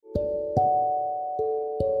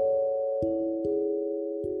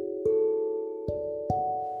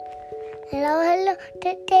Hello.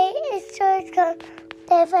 Today is story called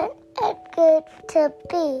Different and Good to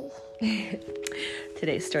Be.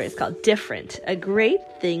 Today's story is called Different, a Great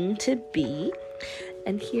Thing to Be.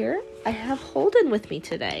 And here I have Holden with me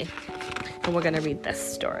today. And we're going to read this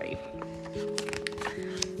story.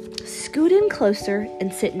 Scoot in closer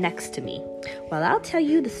and sit next to me while I'll tell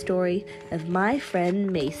you the story of my friend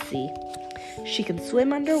Macy. She can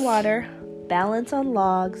swim underwater, balance on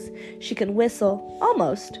logs. She can whistle,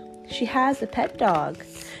 almost. She has a pet dog.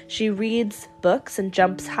 She reads books and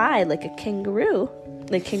jumps high like a kangaroo,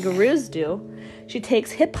 like kangaroos do. She takes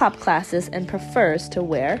hip-hop classes and prefers to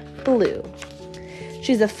wear blue.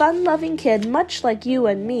 She's a fun-loving kid, much like you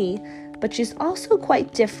and me, but she's also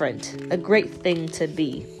quite different, a great thing to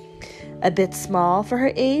be. A bit small for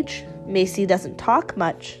her age, Macy doesn't talk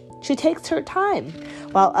much. She takes her time,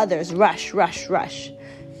 while others rush.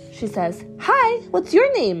 She says, "Hi, what's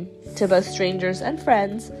your name?" to both strangers and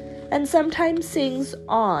friends, and sometimes sings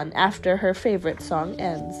on after her favorite song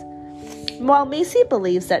ends. While Macy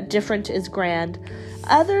believes that different is grand,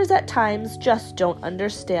 others at times just don't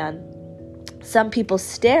understand. Some people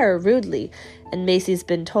stare rudely, and Macy's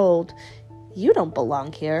been told, "You don't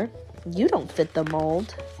belong here. You don't fit the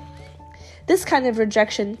mold." This kind of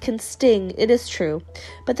rejection can sting, it is true,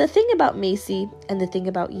 but the thing about Macy and the thing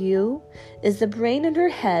about you is the brain in her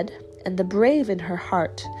head and the brave in her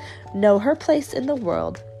heart know her place in the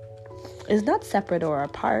world is not separate or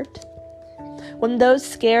apart. When those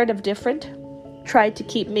scared of different tried to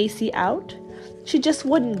keep Macy out, she just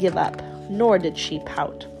wouldn't give up, nor did she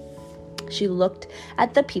pout. She looked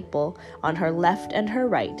at the people on her left and her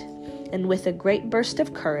right, and with a great burst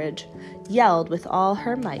of courage, yelled with all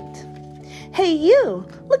her might, "Hey you,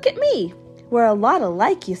 look at me! We're a lot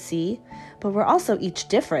alike, you see, but we're also each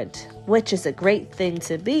different, which is a great thing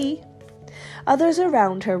to be." Others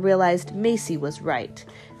around her realized Macy was right.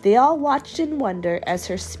 They all watched in wonder as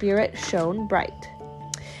her spirit shone bright.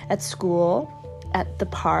 At school, at the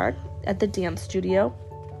park, at the dance studio,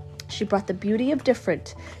 she brought the beauty of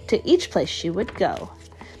different to each place she would go.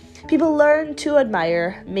 People learned to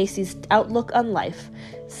admire Macy's outlook on life.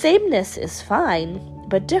 Sameness is fine,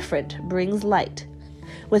 but different brings light.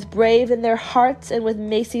 With brave in their hearts and with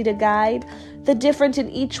Macy to guide, the different in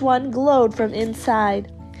each one glowed from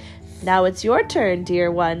inside. Now it's your turn, dear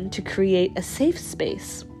one, to create a safe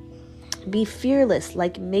space. Be fearless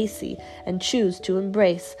like Macy and choose to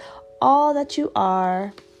embrace all that you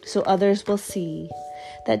are so others will see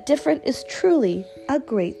that different is truly a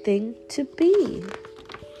great thing to be.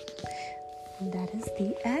 And that is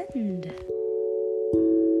the end.